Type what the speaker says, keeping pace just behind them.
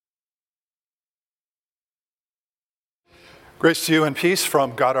Grace to you and peace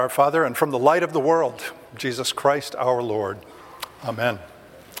from God our Father and from the light of the world, Jesus Christ our Lord. Amen.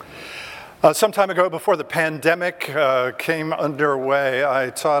 Some time ago, before the pandemic came underway,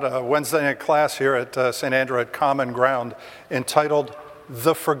 I taught a Wednesday night class here at St. Andrew at Common Ground entitled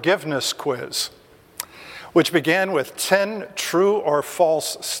The Forgiveness Quiz, which began with 10 true or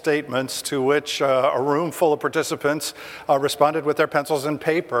false statements to which a room full of participants responded with their pencils and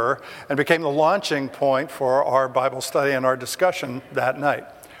paper and became the launching point for our Bible study and our discussion that night.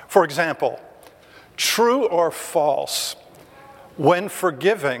 For example, true or false, when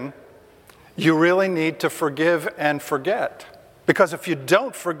forgiving, you really need to forgive and forget. Because if you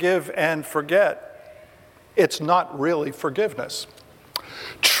don't forgive and forget, it's not really forgiveness.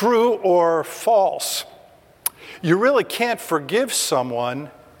 True or false, you really can't forgive someone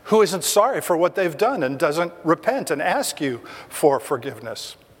who isn't sorry for what they've done and doesn't repent and ask you for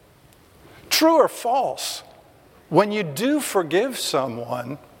forgiveness. True or false, when you do forgive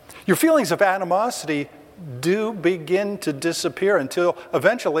someone, your feelings of animosity do begin to disappear until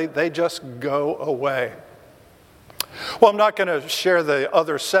eventually they just go away. Well, I'm not going to share the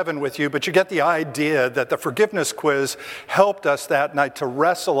other 7 with you, but you get the idea that the forgiveness quiz helped us that night to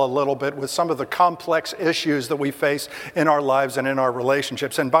wrestle a little bit with some of the complex issues that we face in our lives and in our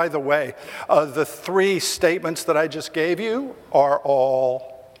relationships. And by the way, the 3 statements that I just gave you are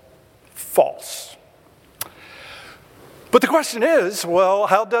all false. But the question is, well,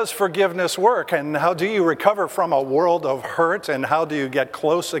 how does forgiveness work? And how do you recover from a world of hurt? And how do you get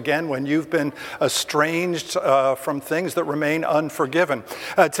close again when you've been estranged from things that remain unforgiven?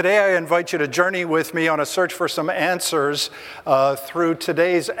 Today, I invite you to journey with me on a search for some answers through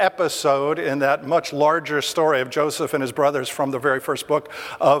today's episode in that much larger story of Joseph and his brothers from the very first book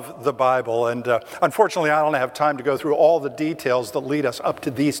of the Bible. And unfortunately, I don't have time to go through all the details that lead us up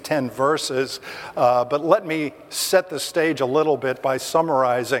to these 10 verses. But let me set the stage a little bit by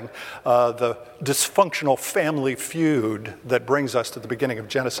summarizing the dysfunctional family feud that brings us to the beginning of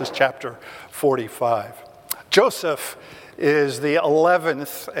Genesis chapter 45. Joseph is the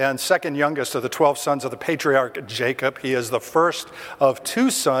 11th and second youngest of the 12 sons of the patriarch Jacob. He is the first of 2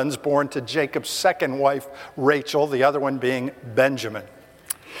 sons born to Jacob's second wife, Rachel, the other one being Benjamin.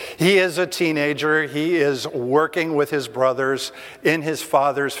 He is a teenager. He is working with his brothers in his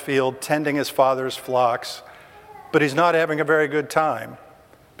father's field, tending his father's flocks. But he's not having a very good time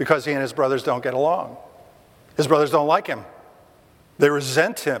because he and his brothers don't get along. His brothers don't like him. They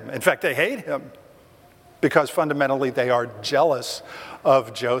resent him. In fact, they hate him because fundamentally they are jealous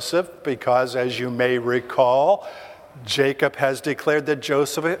of Joseph because, as you may recall, Jacob has declared that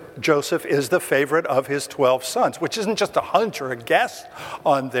Joseph is the favorite of his 12 sons, which isn't just a hunch or a guess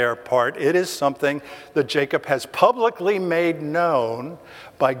on their part. It is something that Jacob has publicly made known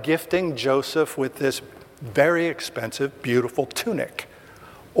by gifting Joseph with this very expensive, beautiful tunic,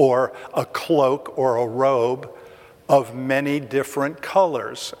 or a cloak or a robe of many different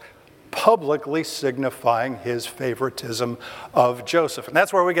colors, publicly signifying his favoritism of Joseph. And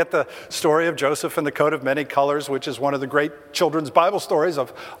that's where we get the story of Joseph and the coat of many colors, which is one of the great children's Bible stories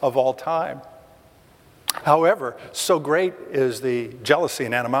of all time. However, so great is the jealousy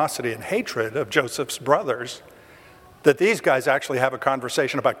and animosity and hatred of Joseph's brothers that these guys actually have a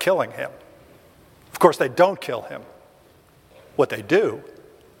conversation about killing him. Of course, they don't kill him. What they do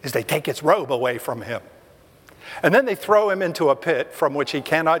is they take his robe away from him. And then they throw him into a pit from which he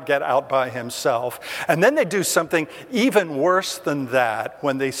cannot get out by himself. And then they do something even worse than that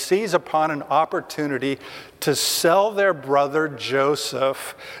when they seize upon an opportunity to sell their brother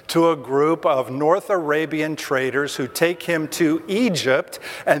Joseph to a group of North Arabian traders who take him to Egypt,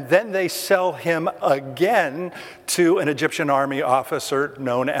 and then they sell him again to an Egyptian army officer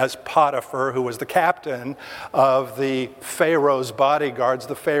known as Potiphar, who was the captain of the Pharaoh's bodyguards,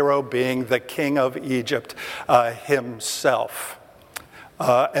 the Pharaoh being the king of Egypt himself.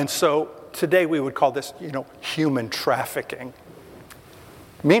 And so today we would call this, human trafficking.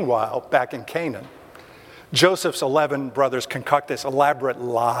 Meanwhile, back in Canaan, Joseph's 11 brothers concoct this elaborate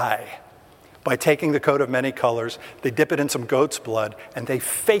lie by taking the coat of many colors, they dip it in some goat's blood, and they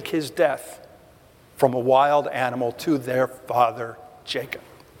fake his death from a wild animal to their father, Jacob.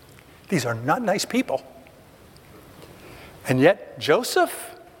 These are not nice people. And yet,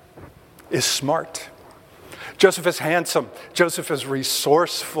 Joseph is smart. Joseph is handsome. Joseph is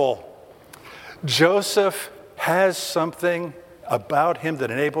resourceful. Joseph has something about him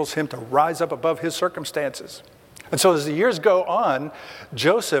that enables him to rise up above his circumstances. And so as the years go on,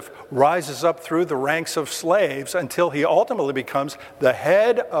 Joseph rises up through the ranks of slaves until he ultimately becomes the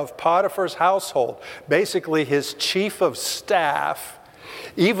head of Potiphar's household, basically his chief of staff.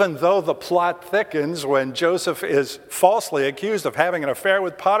 even though the plot thickens when Joseph is falsely accused of having an affair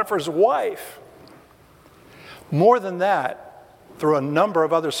with Potiphar's wife. More than that, through a number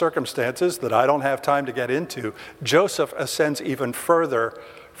of other circumstances that I don't have time to get into, Joseph ascends even further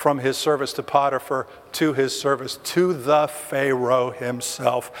from his service to Potiphar to his service to the Pharaoh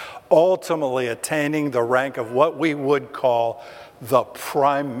himself, ultimately attaining the rank of what we would call the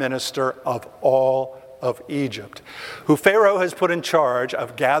prime minister of all of Egypt, who Pharaoh has put in charge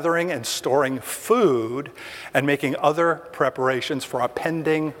of gathering and storing food and making other preparations for a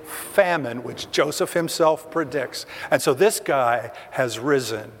pending famine, which Joseph himself predicts. And so this guy has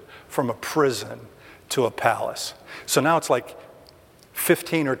risen from a prison to a palace. So now it's like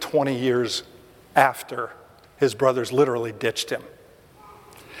 15 or 20 years after his brothers literally ditched him.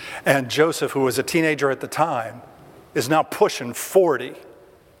 And Joseph, who was a teenager at the time, is now pushing 40,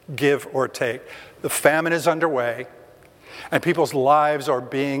 give or take. The famine is underway, and people's lives are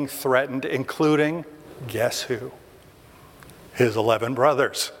being threatened, including, guess who? His 11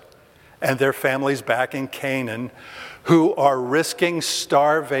 brothers and their families back in Canaan, who are risking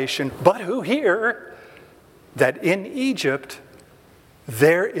starvation, but who hear that in Egypt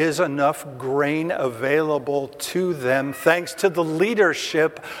there is enough grain available to them thanks to the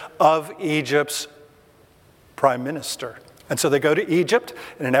leadership of Egypt's prime minister. And so they go to Egypt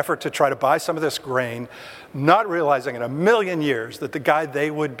in an effort to try to buy some of this grain, not realizing in a million years that the guy they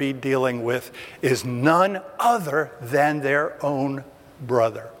would be dealing with is none other than their own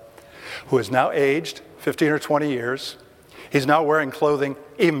brother, who is now aged 15 or 20 years. He's now wearing clothing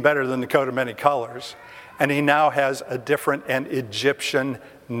even better than the coat of many colors, and he now has a different and Egyptian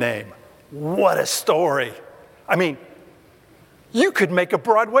name. What a story. I mean, you could make a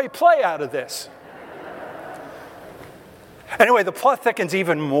Broadway play out of this. Anyway, the plot thickens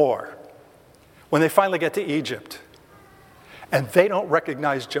even more when they finally get to Egypt. And they don't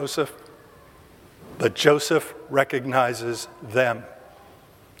recognize Joseph, but Joseph recognizes them.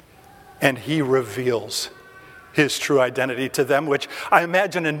 And he reveals his true identity to them, which I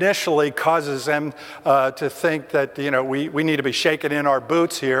imagine initially causes them to think that, we need to be shaken in our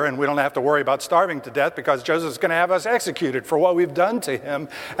boots here and we don't have to worry about starving to death because Joseph's going to have us executed for what we've done to him,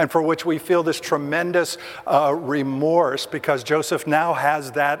 and for which we feel this tremendous remorse because Joseph now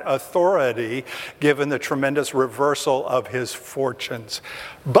has that authority given the tremendous reversal of his fortunes.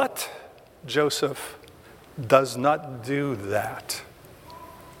 But Joseph does not do that.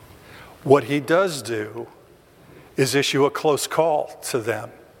 What he does do is issue a close call to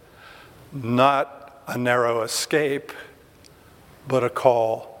them. Not a narrow escape, but a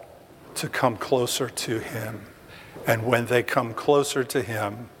call to come closer to him. And when they come closer to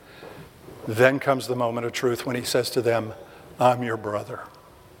him, then comes the moment of truth when he says to them, I'm your brother.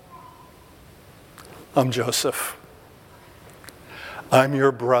 I'm Joseph. I'm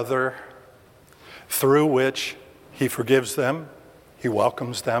your brother, through which he forgives them, he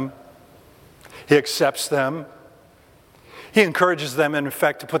welcomes them, he accepts them. He encourages them, in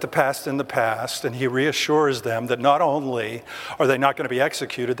fact, to put the past in the past, and he reassures them that not only are they not going to be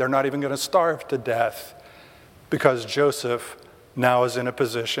executed, they're not even going to starve to death, because Joseph now is in a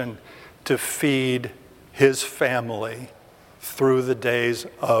position to feed his family through the days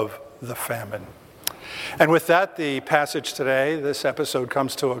of the famine. And with that, the passage today, this episode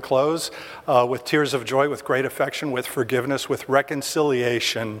comes to a close with tears of joy, with great affection, with forgiveness, with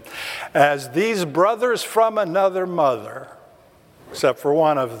reconciliation, as these brothers from another mother, except for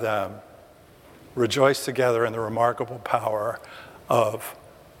one of them, rejoice together in the remarkable power of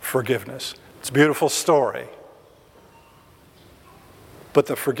forgiveness. It's a beautiful story, but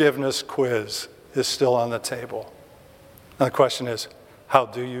the forgiveness quiz is still on the table. And the question is, how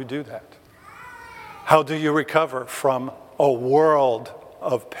do you do that? How do you recover from a world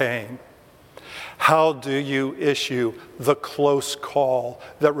of pain? How do you issue the close call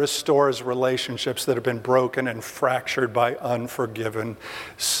that restores relationships that have been broken and fractured by unforgiven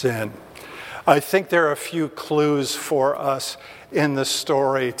sin? I think there are a few clues for us in the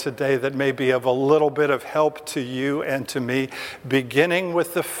story today that may be of a little bit of help to you and to me, beginning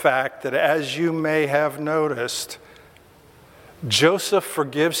with the fact that, as you may have noticed, Joseph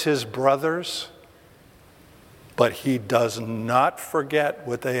forgives his brothers, but he does not forget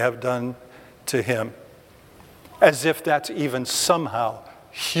what they have done to him, as if that's even somehow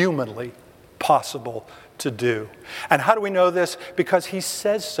humanly possible to do. And how do we know this? Because he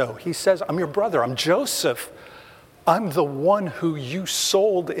says so. He says, I'm your brother, I'm Joseph. I'm the one who you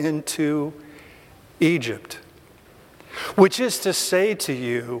sold into Egypt. Which is to say to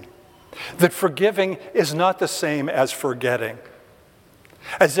you that forgiving is not the same as forgetting.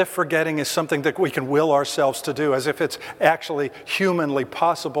 As if forgetting is something that we can will ourselves to do, as if it's actually humanly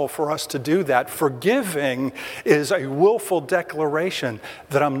possible for us to do that. Forgiving is a willful declaration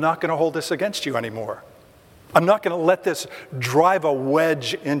that I'm not going to hold this against you anymore. I'm not going to let this drive a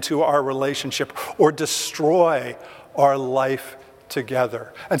wedge into our relationship or destroy our life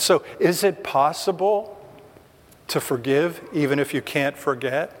together. And so, is it possible to forgive even if you can't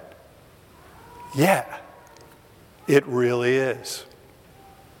forget? Yeah, it really is.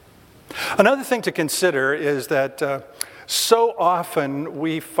 Another thing to consider is that so often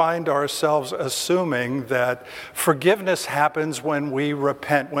we find ourselves assuming that forgiveness happens when we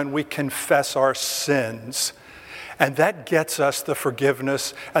repent, when we confess our sins. And that gets us the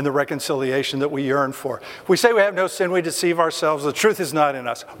forgiveness and the reconciliation that we yearn for. If we say we have no sin, we deceive ourselves. The truth is not in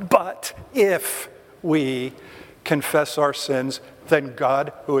us. But if we confess our sins, then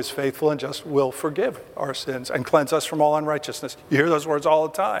God, who is faithful and just, will forgive our sins and cleanse us from all unrighteousness. You hear those words all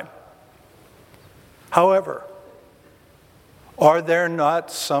the time. However, are there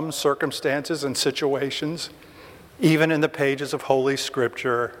not some circumstances and situations, even in the pages of Holy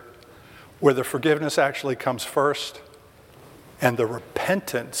Scripture, where the forgiveness actually comes first and the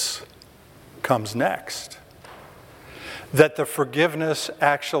repentance comes next? That the forgiveness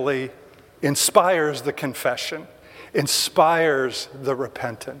actually inspires the confession, inspires the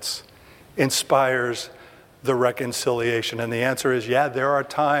repentance, inspires the reconciliation. And the answer is, yeah, there are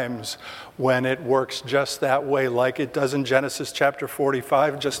times when it works just that way, like it does in Genesis chapter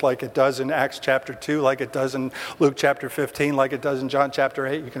 45, just like it does in Acts chapter 2, like it does in Luke chapter 15, like it does in John chapter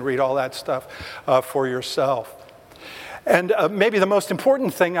 8. You can read all that stuff for yourself. And maybe the most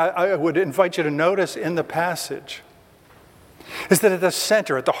important thing I would invite you to notice in the passage is that at the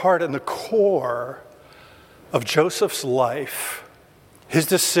center, at the heart, and the core of Joseph's life, his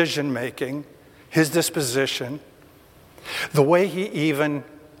decision-making, his disposition, the way he even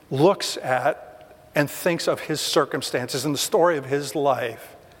looks at and thinks of his circumstances and the story of his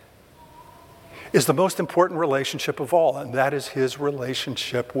life is the most important relationship of all, and that is his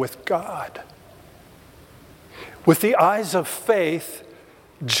relationship with God. With the eyes of faith,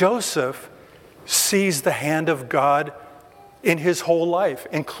 Joseph sees the hand of God in his whole life,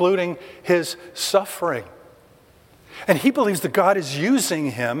 including his suffering. And he believes that God is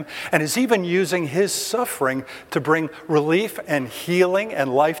using him and is even using his suffering to bring relief and healing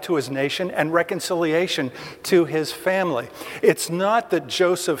and life to his nation and reconciliation to his family. It's not that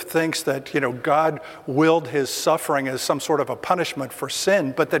Joseph thinks that, God willed his suffering as some sort of a punishment for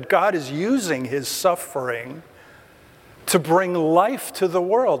sin, but that God is using his suffering to bring life to the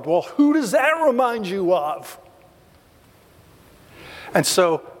world. Well, who does that remind you of? And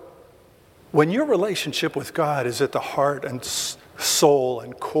so, when your relationship with God is at the heart and soul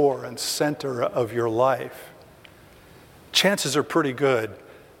and core and center of your life, chances are pretty good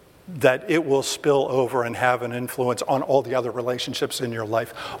that it will spill over and have an influence on all the other relationships in your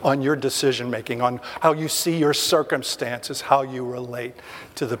life, on your decision making, on how you see your circumstances, how you relate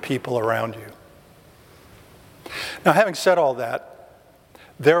to the people around you. Now, having said all that,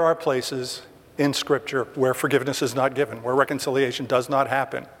 there are places in Scripture where forgiveness is not given, where reconciliation does not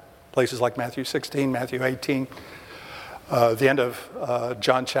happen. Places like Matthew 16, Matthew 18, the end of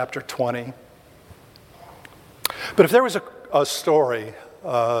John chapter 20. But if there was a story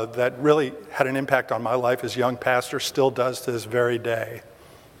that really had an impact on my life as young pastor, still does to this very day,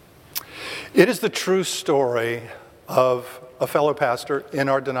 it is the true story of a fellow pastor in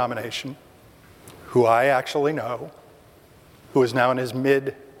our denomination, who I actually know, who is now in his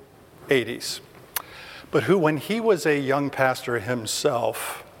mid-80s, but who, when he was a young pastor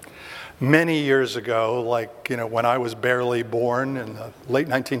himself, many years ago, when I was barely born in the late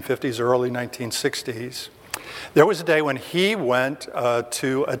 1950s, early 1960s, there was a day when he went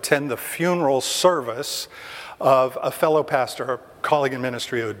to attend the funeral service of a fellow pastor, a colleague in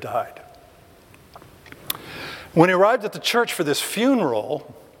ministry who had died. When he arrived at the church for this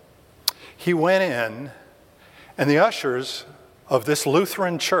funeral, he went in, and the ushers of this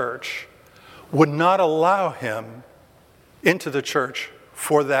Lutheran church would not allow him into the church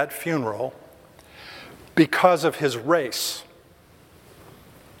for that funeral because of his race.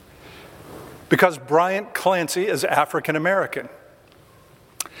 Because Bryant Clancy is African American.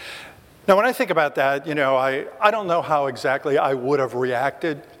 Now, when I think about that, I don't know how exactly I would have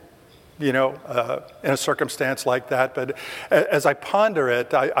reacted, in a circumstance like that. But as I ponder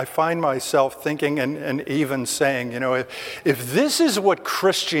it, I find myself thinking and even saying, if this is what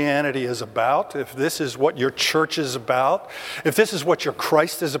Christianity is about, if this is what your church is about, if this is what your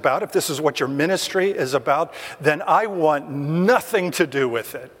Christ is about, if this is what your ministry is about, then I want nothing to do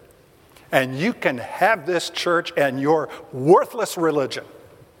with it. and you can have this church and your worthless religion.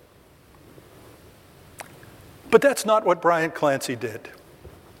 But that's not what Brian Clancy did.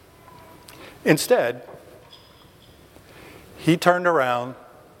 Instead, he turned around,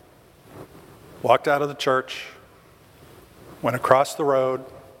 walked out of the church, went across the road,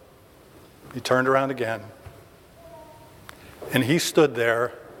 he turned around again, and he stood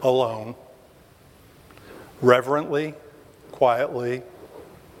there alone, reverently, quietly,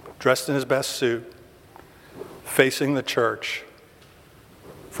 dressed in his best suit, facing the church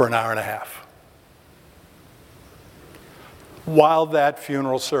for an hour and a half. While that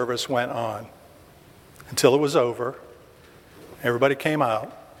funeral service went on, until it was over, everybody came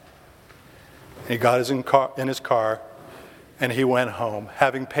out, he got in his car, and he went home,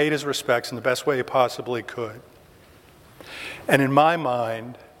 having paid his respects in the best way he possibly could. And in my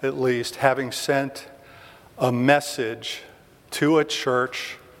mind, at least, having sent a message to a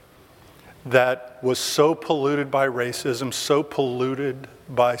church that was so polluted by racism, so polluted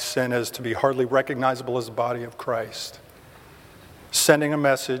by sin as to be hardly recognizable as the body of Christ, sending a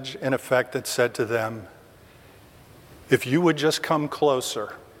message, in effect, that said to them, if you would just come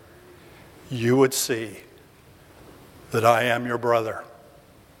closer, you would see that I am your brother.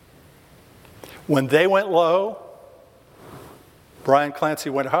 When they went low, Brian Clancy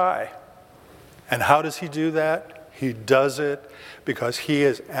went high. And how does he do that? He does it because he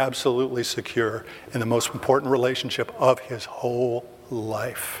is absolutely secure in the most important relationship of his whole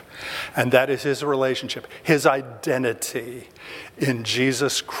life. And that is his relationship, his identity in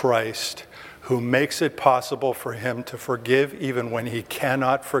Jesus Christ, who makes it possible for him to forgive even when he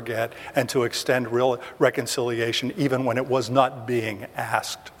cannot forget, and to extend real reconciliation even when it was not being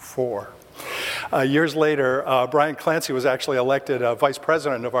asked for. Years later, Brian Clancy was actually elected vice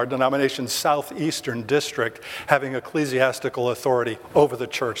president of our denomination's southeastern district, having ecclesiastical authority over the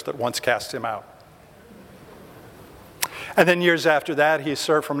church that once cast him out. And then years after that, he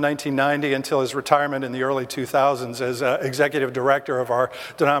served from 1990 until his retirement in the early 2000s as executive director of our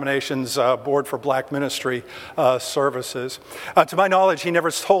denomination's Board for Black Ministry Services. To my knowledge, he never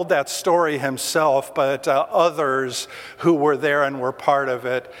told that story himself, but others who were there and were part of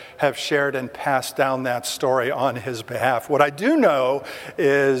it have shared and passed down that story on his behalf. What I do know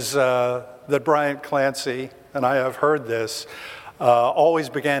is that Brian Clancy, and I have heard this, always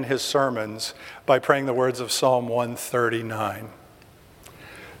began his sermons by praying the words of Psalm 139.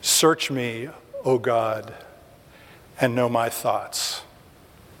 Search me, O God, and know my thoughts.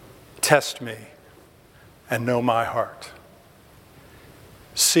 Test me and know my heart.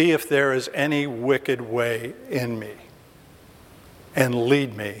 See if there is any wicked way in me, and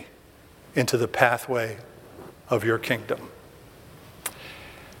lead me into the pathway of your kingdom.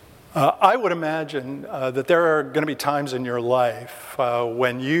 I would imagine that there are going to be times in your life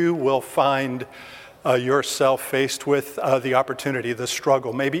when you will find yourself faced with the opportunity, the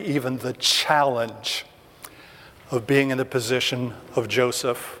struggle, maybe even the challenge of being in the position of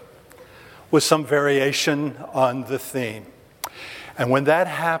Joseph, with some variation on the theme. And when that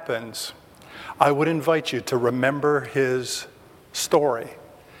happens, I would invite you to remember his story,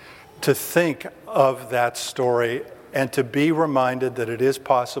 to think of that story, and to be reminded that it is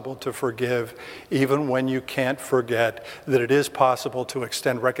possible to forgive even when you can't forget, that it is possible to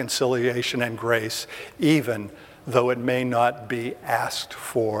extend reconciliation and grace even though it may not be asked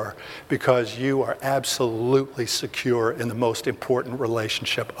for, because you are absolutely secure in the most important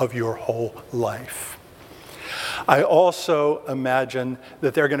relationship of your whole life. I also imagine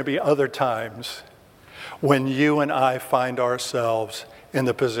that there are going to be other times when you and I find ourselves in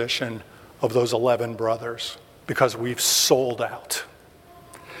the position of those 11 brothers, because we've sold out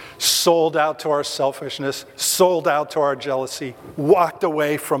to our selfishness, sold out to our jealousy, walked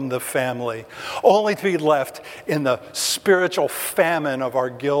away from the family, only to be left in the spiritual famine of our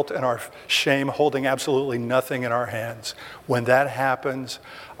guilt and our shame, holding absolutely nothing in our hands. When that happens,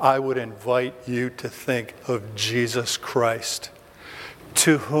 I would invite you to think of Jesus Christ,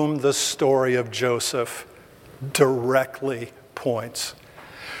 to whom the story of Joseph directly points,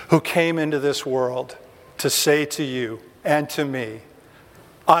 who came into this world to say to you and to me,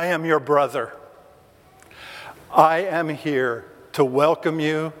 I am your brother. I am here to welcome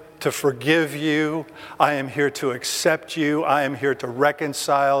you, to forgive you. I am here to accept you. I am here to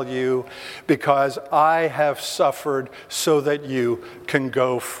reconcile you, because I have suffered so that you can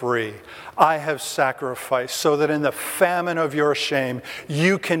go free. I have sacrificed so that in the famine of your shame,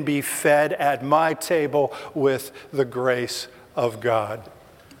 you can be fed at my table with the grace of God.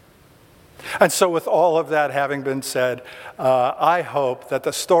 And so with all of that having been said, I hope that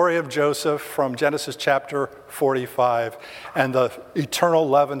the story of Joseph from Genesis chapter 45 and the eternal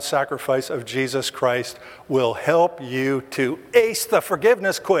love and sacrifice of Jesus Christ will help you to ace the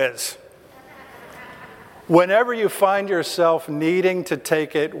forgiveness quiz. Whenever you find yourself needing to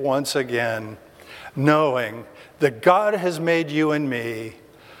take it once again, knowing that God has made you and me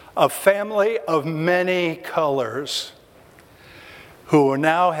a family of many colors, who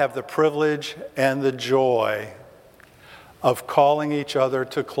now have the privilege and the joy of calling each other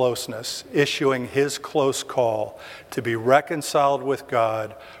to closeness, issuing his close call to be reconciled with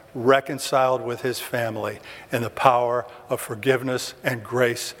God, reconciled with his family in the power of forgiveness and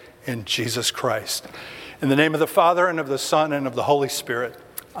grace in Jesus Christ. In the name of the Father, and of the Son, and of the Holy Spirit,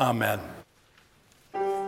 amen.